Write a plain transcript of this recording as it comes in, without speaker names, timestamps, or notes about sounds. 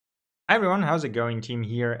Hi everyone, how's it going? Team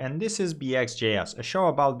here, and this is BxJS, a show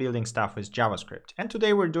about building stuff with JavaScript. And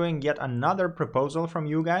today we're doing yet another proposal from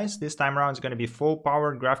you guys. This time around it's going to be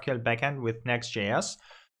full-powered GraphQL backend with Next.js.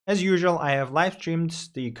 As usual, I have live streamed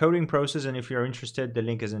the coding process, and if you're interested, the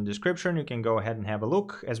link is in the description. You can go ahead and have a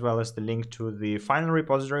look, as well as the link to the final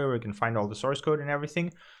repository where you can find all the source code and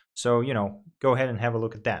everything. So, go ahead and have a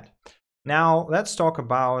look at that. Now, let's talk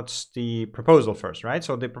about the proposal first, right?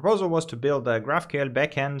 So the proposal was to build a GraphQL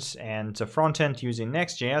backend and a frontend using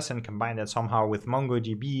Next.js and combine that somehow with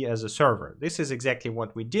MongoDB as a server. This is exactly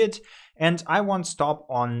what we did, and I won't stop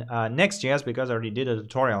on Next.js because I already did a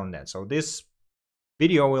tutorial on that. So this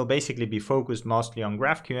video will basically be focused mostly on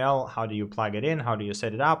GraphQL. How do you plug it in? How do you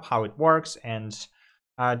set it up? How it works? And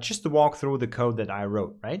just to walk through the code that I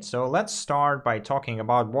wrote, right? So let's start by talking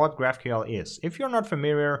about what GraphQL is. If you're not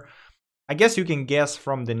familiar, I guess you can guess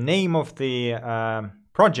from the name of the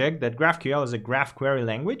project that GraphQL is a graph query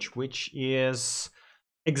language, which is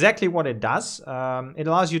exactly what it does. It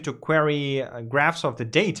allows you to query graphs of the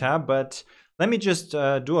data, but let me just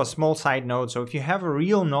do a small side note. So if you have a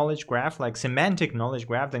real knowledge graph, like semantic knowledge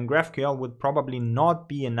graph, then GraphQL would probably not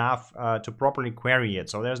be enough to properly query it.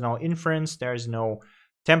 So there's no inference, there's no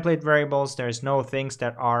template variables, there's no things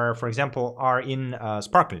that are, for example, are in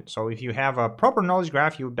Sparkle. So if you have a proper knowledge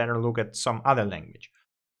graph, you better look at some other language.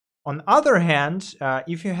 On the other hand,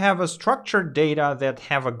 if you have a structured data that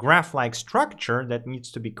have a graph-like structure that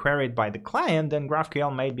needs to be queried by the client, then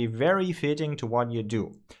GraphQL may be very fitting to what you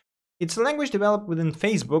do. It's a language developed within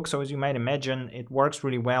Facebook, so as you might imagine, it works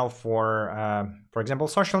really well for example,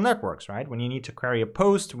 social networks, right? When you need to query a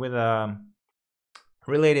post with a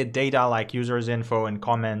related data like users info and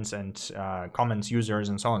comments users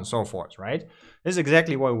and so on and so forth, right? This is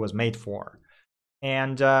exactly what it was made for.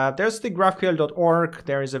 And there's the graphql.org.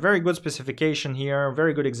 There is a very good specification here,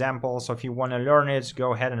 very good examples. So if you want to learn it,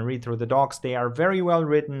 go ahead and read through the docs. They are very well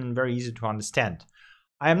written and very easy to understand.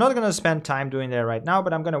 I am not going to spend time doing that right now,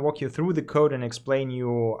 but I'm going to walk you through the code and explain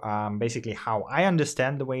you basically how I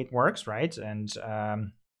understand the way it works, right? And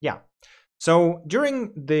yeah. So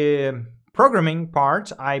during the programming part,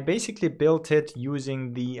 I basically built it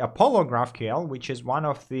using the Apollo GraphQL, which is one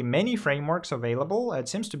of the many frameworks available. It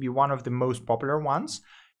seems to be one of the most popular ones.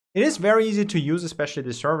 It is very easy to use, especially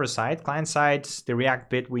the server side. Client side, the React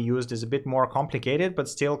bit we used is a bit more complicated, but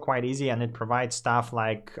still quite easy, and it provides stuff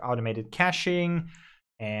like automated caching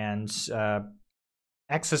and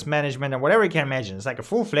access management and whatever you can imagine. It's like a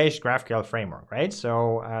full-fledged GraphQL framework, right?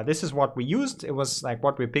 So this is what we used. It was like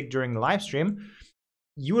what we picked during the live stream.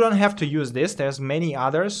 You don't have to use this. There's many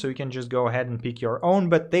others, so you can just go ahead and pick your own,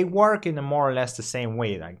 but they work in a more or less the same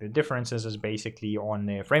way. Like the differences is basically on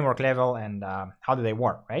the framework level and how do they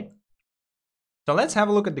work, right? So let's have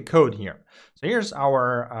a look at the code here. So here's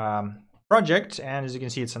our project, and as you can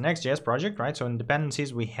see, it's a Next.js project, right? So in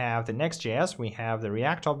dependencies, we have the Next.js, we have the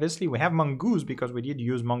React, obviously, we have Mongoose because we did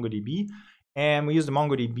use MongoDB, and we use the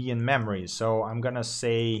MongoDB in memory. So I'm gonna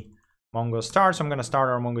say Mongo start. So I'm going to start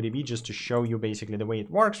our MongoDB just to show you basically the way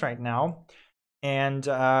it works right now. And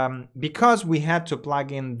because we had to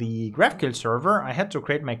plug in the GraphQL server, I had to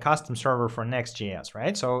create my custom server for Next.js,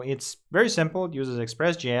 right? So it's very simple. It uses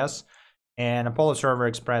Express.js and Apollo Server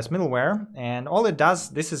Express middleware. And all it does,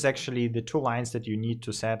 this is actually the 2 lines that you need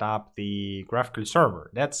to set up the GraphQL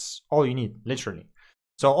server. That's all you need, literally.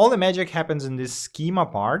 So all the magic happens in this schema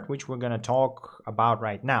part, which we're going to talk about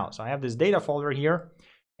right now. So I have this data folder here,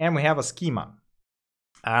 and we have a schema.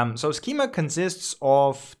 So schema consists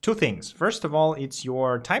of 2 things. First of all, it's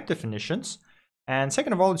your type definitions. And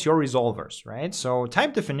second of all, it's your resolvers, right? So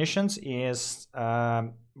type definitions is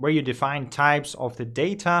where you define types of the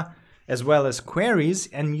data as well as queries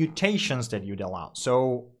and mutations that you'd allow.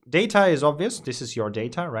 So data is obvious. This is your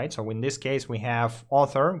data, right? So in this case, we have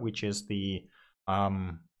author, which is the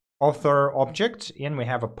author object, and we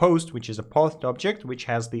have a post, which is a post object, which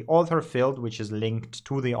has the author field, which is linked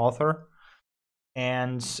to the author.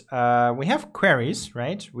 And we have queries,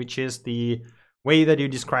 right, which is the way that you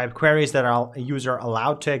describe queries that are a user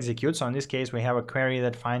allowed to execute. So in this case, we have a query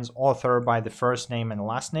that finds author by the first name and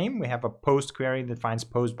last name. We have a post query that finds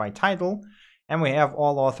post by title, and we have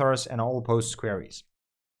all authors and all posts queries.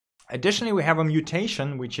 Additionally, we have a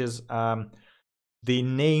mutation, which is the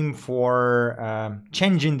name for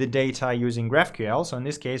changing the data using GraphQL. So in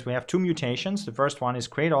this case, we have 2 mutations. The first one is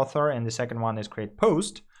create author, and the second one is create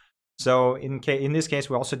post. So in this case,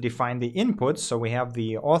 we also define the inputs. So we have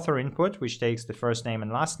the author input, which takes the first name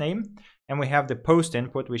and last name. And we have the post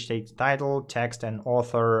input, which takes title, text, and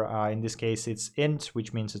author. In this case, it's int,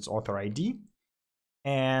 which means it's author ID.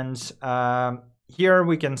 And here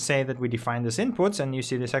we can say that we define this inputs, and you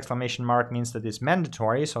see this exclamation mark means that it's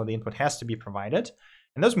mandatory, so the input has to be provided.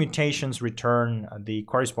 And those mutations return the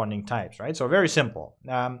corresponding types, right? So very simple.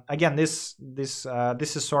 Again, this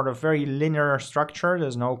is sort of very linear structure.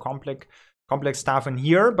 There's no complex stuff in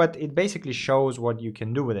here, but it basically shows what you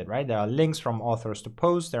can do with it, right? There are links from authors to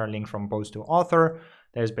posts. There are links from post to author.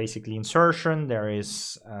 There's basically insertion. There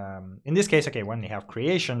is, in this case, okay, we only have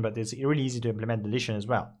creation, but it's really easy to implement deletion as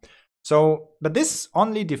well. So, but this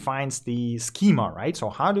only defines the schema, right? So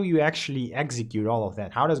how do you actually execute all of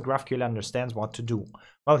that? How does GraphQL understand what to do?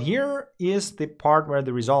 Well, here is the part where the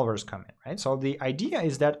resolvers come in, right? So the idea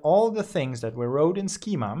is that all the things that we wrote in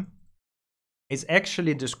schema is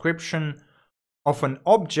actually a description of an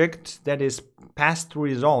object that is passed through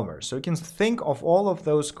resolvers. So you can think of all of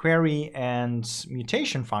those query and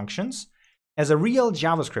mutation functions as a real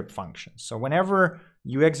JavaScript function. So whenever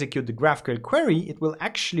you execute the GraphQL query, it will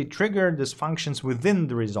actually trigger these functions within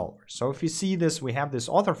the resolver. So if you see this, we have this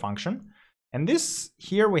author function, and this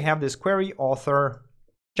here we have this query author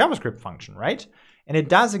JavaScript function, right? And it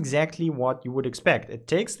does exactly what you would expect. It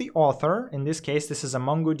takes the author, in this case, this is a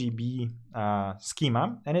MongoDB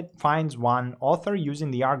schema, and it finds one author using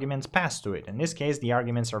the arguments passed to it. In this case, the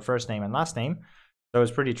arguments are first name and last name, so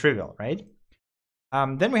it's pretty trivial, right?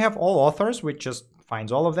 Then we have all authors, which just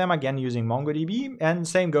finds all of them, again, using MongoDB, and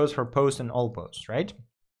same goes for post and all posts, right?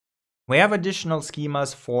 We have additional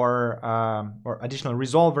schemas for, or additional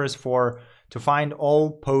resolvers to find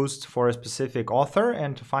all posts for a specific author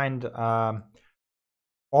and to find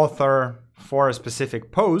author for a specific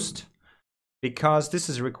post, because this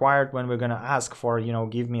is required when we're going to ask for, you know,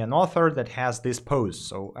 give me an author that has this post.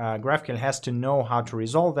 So GraphQL has to know how to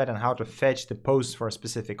resolve that and how to fetch the post for a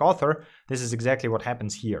specific author. This is exactly what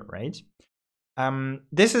happens here, right?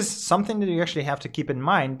 This is something that you actually have to keep in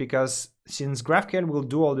mind, because since GraphQL will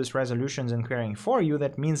do all these resolutions and querying for you,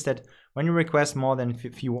 that means that when you request more than a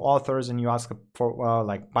few authors and you ask for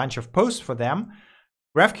like a bunch of posts for them,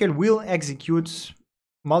 GraphQL will execute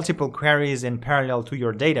multiple queries in parallel to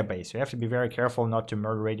your database. You have to be very careful not to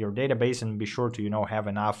murderate your database and be sure to, you know, have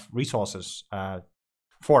enough resources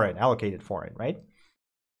for it, allocated for it, right?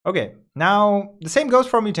 Okay, now the same goes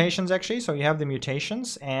for mutations actually. So you have the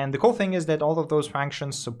mutations, and the cool thing is that all of those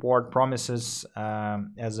functions support promises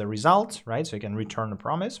as a result, right? So you can return a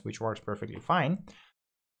promise, which works perfectly fine.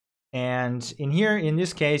 And in here, in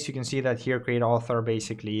this case, you can see that here create author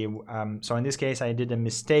basically. So in this case, I did a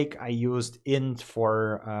mistake. I used int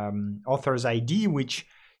for author's ID, which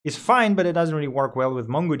is fine, but it doesn't really work well with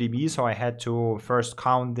MongoDB. So I had to first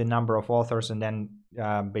count the number of authors and then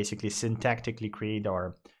basically syntactically create,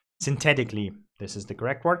 or synthetically, this is the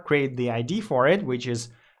correct word, create the ID for it, which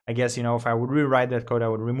is, I guess, you know, if I would rewrite that code, I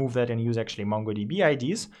would remove that and use actually MongoDB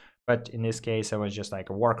IDs. But in this case, it was just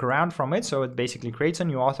like a workaround from it. So it basically creates a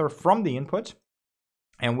new author from the input,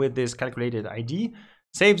 and with this calculated ID,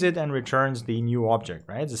 saves it and returns the new object,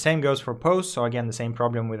 right? The same goes for post. So again, the same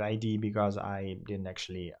problem with ID, because I didn't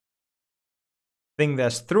actually think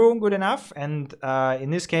this through good enough. And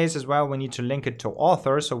in this case as well, we need to link it to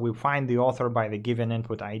author. So we find the author by the given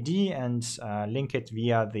input ID and link it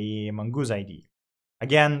via the Mongoose ID.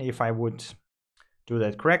 Again, if I would do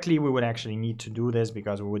that correctly, we would actually need to do this,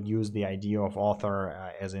 because we would use the ID of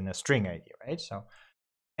author as in a string ID, right? So,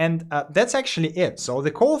 and that's actually it. So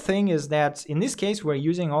the cool thing is that in this case, we're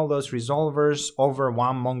using all those resolvers over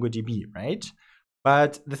one MongoDB, right?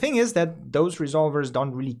 But the thing is that those resolvers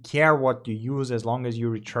don't really care what you use as long as you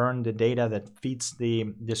return the data that fits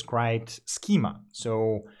the described schema.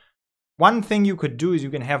 So one thing you could do is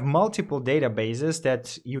you can have multiple databases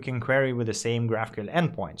that you can query with the same GraphQL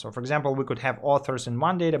endpoint. So for example, we could have authors in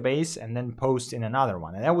one database and then posts in another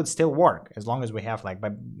one. And that would still work as long as we have like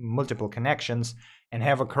by multiple connections and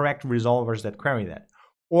have a correct resolvers that query that.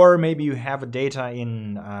 Or maybe you have a data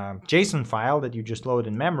in a JSON file that you just load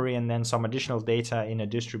in memory and then some additional data in a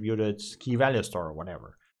distributed key value store or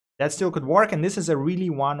whatever. That still could work. And this is a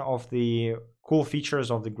really one of the cool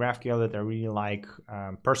features of the GraphQL that I really like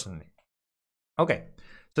personally. Okay,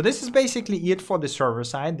 so this is basically it for the server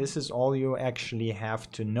side. This is all you actually have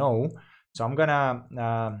to know. So I'm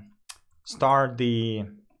gonna start the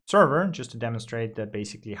server just to demonstrate that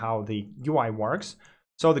basically how the UI works.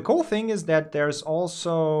 So the cool thing is that there's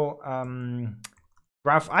also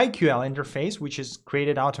GraphQL interface, which is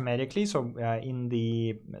created automatically. So in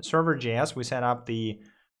the server.js, we set up the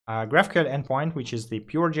GraphQL endpoint, which is the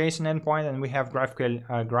pure JSON endpoint, and we have GraphQL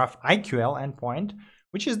endpoint,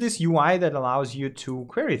 which is this UI that allows you to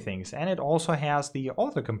query things. And it also has the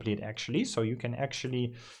autocomplete actually, so you can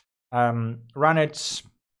actually run it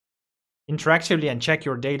interactively and check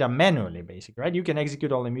your data manually, basically, right? You can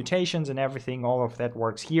execute all the mutations and everything. All of that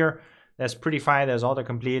works here. There's prettify, there's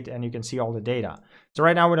autocomplete, and you can see all the data. So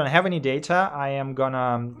right now we don't have any data. I am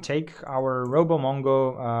gonna take our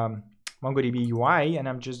MongoDB UI, and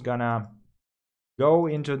I'm just gonna go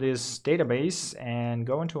into this database and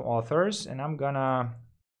go into authors, and I'm gonna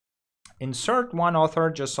insert one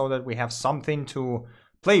author just so that we have something to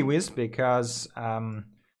play with, because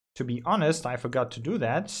to be honest, I forgot to do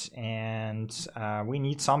that, and we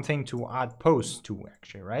need something to add posts to,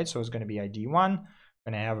 actually, right? So it's going to be ID1.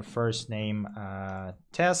 I'm going to have a first name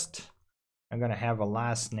test. I'm going to have a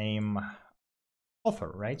last name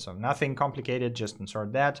author, right? So nothing complicated, just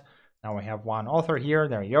insert that. Now we have one author here.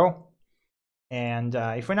 There you go. And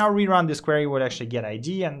if we now rerun this query, we would actually get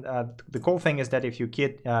ID. And the cool thing is that if you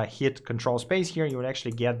hit Control Space here, you would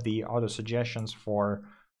actually get the auto suggestions for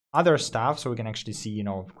other stuff. So we can actually see, you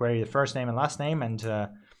know, query the first name and last name, and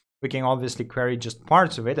we can obviously query just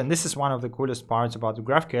parts of it. And this is one of the coolest parts about the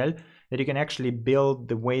GraphQL, that you can actually build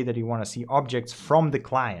the way that you want to see objects from the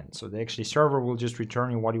client. So the actually server will just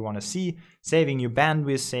return you what you want to see, saving you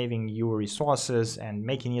bandwidth, saving you resources, and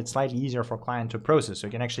making it slightly easier for client to process. So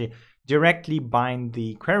you can actually directly bind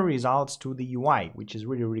the query results to the UI, which is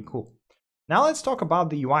really, really cool. Now let's talk about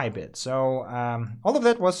the UI bit. So all of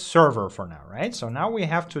that was server for now, right? So now we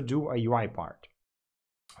have to do a UI part.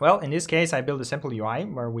 Well, in this case, I built a simple UI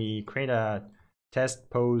where we create a test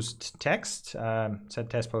post text, set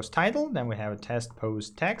test post title, then we have a test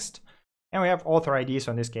post text, and we have author ID.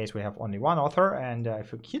 So in this case, we have only one author. And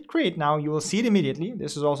if you hit create now, you will see it immediately.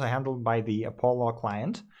 This is also handled by the Apollo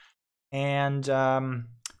client. And the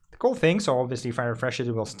cool thing, so obviously if I refresh it,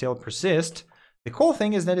 it will still persist. The cool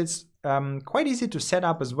thing is that it's quite easy to set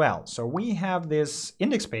up as well. So we have this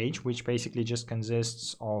index page, which basically just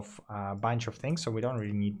consists of a bunch of things. So we don't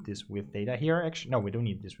really need this with data here. Actually, no, we don't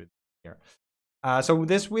need this with here. So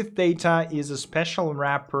this with data is a special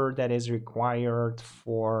wrapper that is required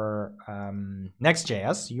for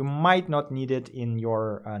Next.js. You might not need it in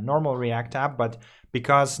your normal React app, but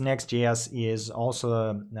because Next.js is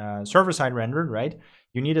also server-side rendered, right?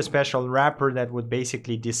 You need a special wrapper that would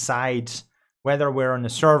basically decide whether we're on a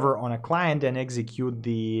server or on a client and execute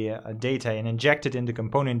the data and inject it in the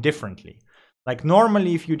component differently. Like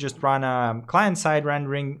normally, if you just run a client-side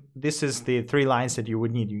rendering, this is the 3 lines that you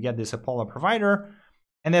would need. You get this Apollo provider,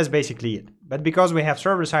 and that's basically it. But because we have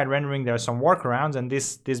server-side rendering, there are some workarounds, and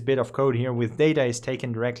this bit of code here with data is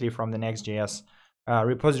taken directly from the Next.js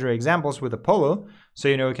repository examples with Apollo. So,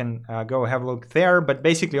 you know, you can go have a look there, but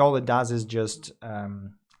basically all it does is just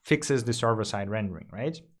fixes the server-side rendering,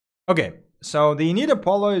 right? Okay. So the init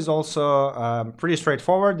Apollo is also pretty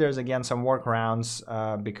straightforward. There's again some workarounds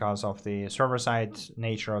because of the server-side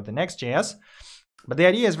nature of the Next.js, but the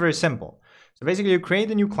idea is very simple. So basically you create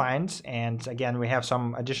a new client, and again we have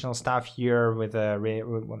some additional stuff here with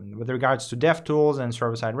regards to DevTools and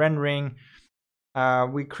server-side rendering.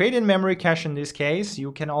 We create in-memory cache in this case.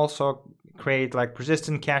 You can also create like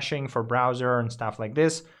persistent caching for browser and stuff like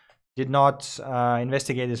this. Did not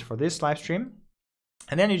investigate this for this live stream.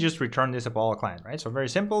 And then you just return this Apollo client, right? So very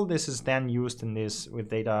simple. This is then used in this with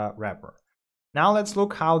data wrapper. Now let's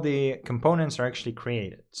look how the components are actually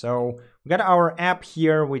created. So we got our app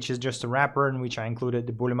here, which is just a wrapper in which I included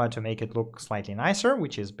the Bulima to make it look slightly nicer,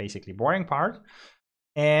 which is basically boring part.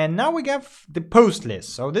 And now we have the post list.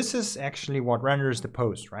 So this is actually what renders the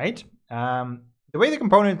post, right? The way the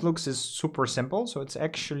component looks is super simple. So it's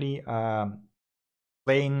actually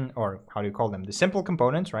plain, or how do you call them? The simple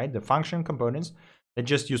components, right? The function components that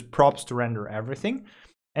just use props to render everything.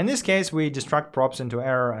 In this case, we destruct props into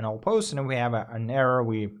error and all posts, and if we have an error,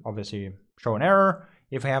 we obviously show an error.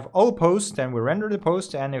 If we have all posts, then we render the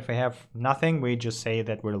post, and if we have nothing, we just say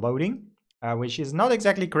that we're loading, which is not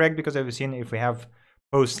exactly correct, because as we've seen, if we have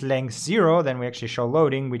post length 0, then we actually show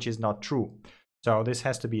loading, which is not true. So this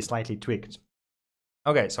has to be slightly tweaked.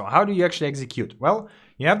 Okay, so how do you actually execute? Well,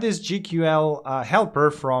 you have this GQL helper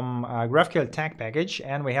from GraphQL tag package,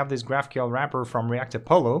 and we have this GraphQL wrapper from React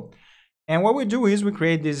Apollo. And what we do is we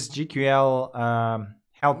create this GQL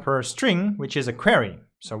helper string, which is a query.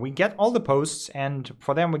 So we get all the posts, and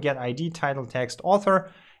for them we get ID, title, text, author,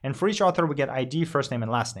 and for each author we get ID, first name,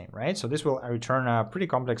 and last name, right? So this will return a pretty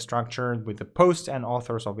complex structure with the posts and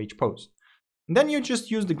authors of each post. And then you just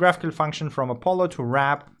use the GraphQL function from Apollo to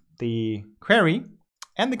wrap the query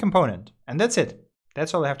and the component, and that's it.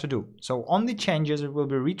 That's all I have to do. So on the changes, it will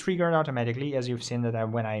be re-triggered automatically, as you've seen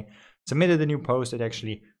that when I submitted the new post, it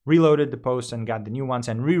actually reloaded the post and got the new ones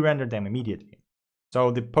and re-rendered them immediately.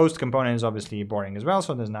 So the post component is obviously boring as well,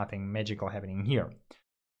 so there's nothing magical happening here.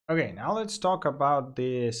 Okay, now let's talk about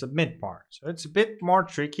the submit part. So it's a bit more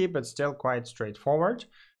tricky, but still quite straightforward.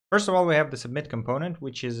 First of all, we have the submit component,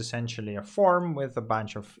 which is essentially a form with a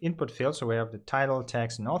bunch of input fields. So we have the title,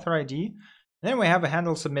 text, and author ID. And then we have a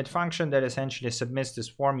handle submit function that essentially submits this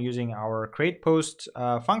form using our create post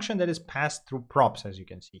function that is passed through props, as you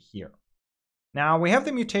can see here. Now we have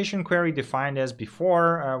the mutation query defined as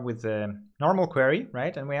before with the normal query,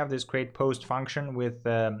 right? And we have this create post function with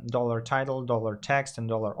 $title, $text, and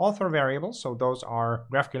 $author variables. So those are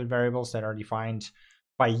GraphQL variables that are defined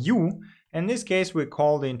by you. In this case, we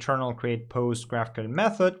call the internal create post GraphQL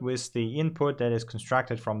method with the input that is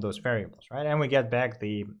constructed from those variables, right? And we get back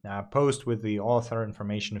the post with the author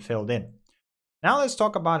information filled in. Now let's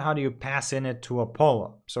talk about how do you pass in it to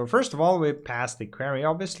Apollo. So first of all, we pass the query,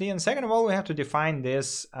 obviously. And second of all, we have to define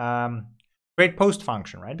this create post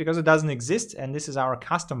function, right? Because it doesn't exist. And this is our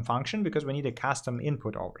custom function because we need a custom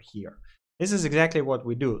input over here. This is exactly what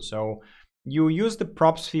we do. So you use the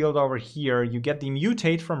props field over here. You get the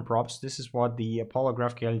mutate from props. This is what the Apollo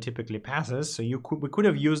GraphQL typically passes. So we could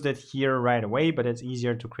have used it here right away, but it's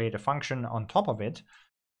easier to create a function on top of it.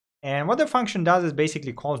 And what the function does is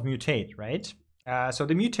basically calls mutate, right? So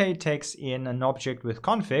the mutate takes in an object with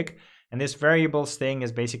config, and this variables thing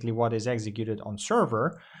is basically what is executed on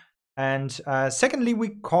server. And secondly, we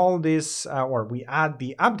call this, or we add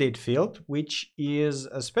the update field, which is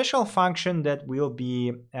a special function that will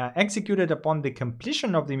be executed upon the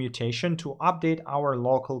completion of the mutation to update our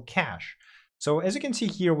local cache. So as you can see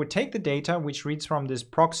here, we take the data, which reads from this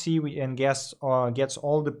proxy and gets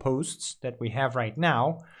all the posts that we have right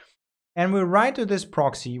now. And we write to this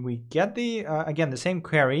proxy, we get the, again, the same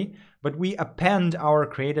query, but we append our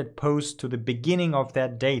created post to the beginning of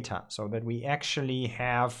that data so that we actually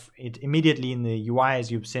have it immediately in the UI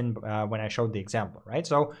as you've seen when I showed the example, right?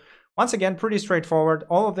 So once again, pretty straightforward.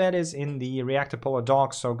 All of that is in the React Apollo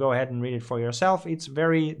docs, so go ahead and read it for yourself. It's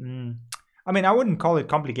very, I mean, I wouldn't call it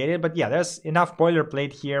complicated, but yeah, there's enough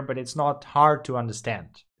boilerplate here, but it's not hard to understand.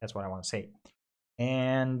 That's what I want to say.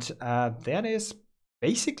 And that is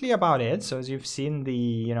basically about it. So as you've seen,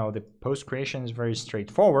 the post creation is very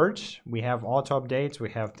straightforward. We have auto updates, we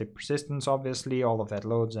have the persistence, obviously, all of that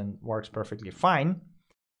loads and works perfectly fine.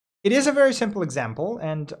 It is a very simple example,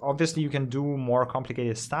 and obviously you can do more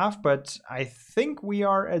complicated stuff, but I think we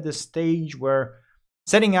are at the stage where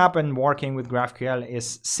setting up and working with GraphQL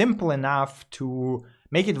is simple enough to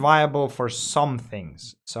make it viable for some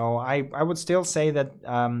things. So I would still say that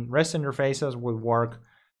REST interfaces will work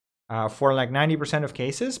for like 90% of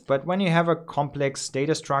cases, but when you have a complex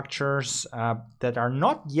data structures that are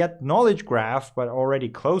not yet knowledge graph, but already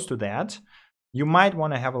close to that, you might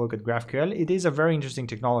want to have a look at GraphQL. It is a very interesting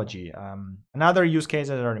technology. Another use case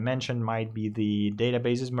that I already mentioned might be the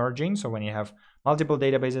databases merging. So when you have multiple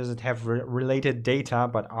databases that have related data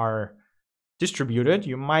but are distributed,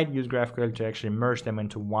 you might use GraphQL to actually merge them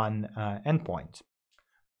into one endpoint.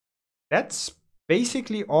 That's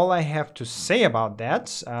basically all I have to say about that.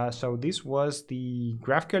 So this was the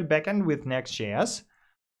GraphQL backend with Next.js.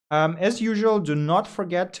 As usual, do not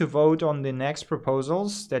forget to vote on the next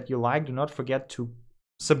proposals that you like. Do not forget to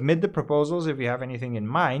submit the proposals if you have anything in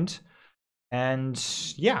mind. And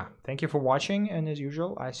yeah, thank you for watching. And as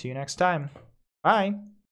usual, I see you next time. Bye.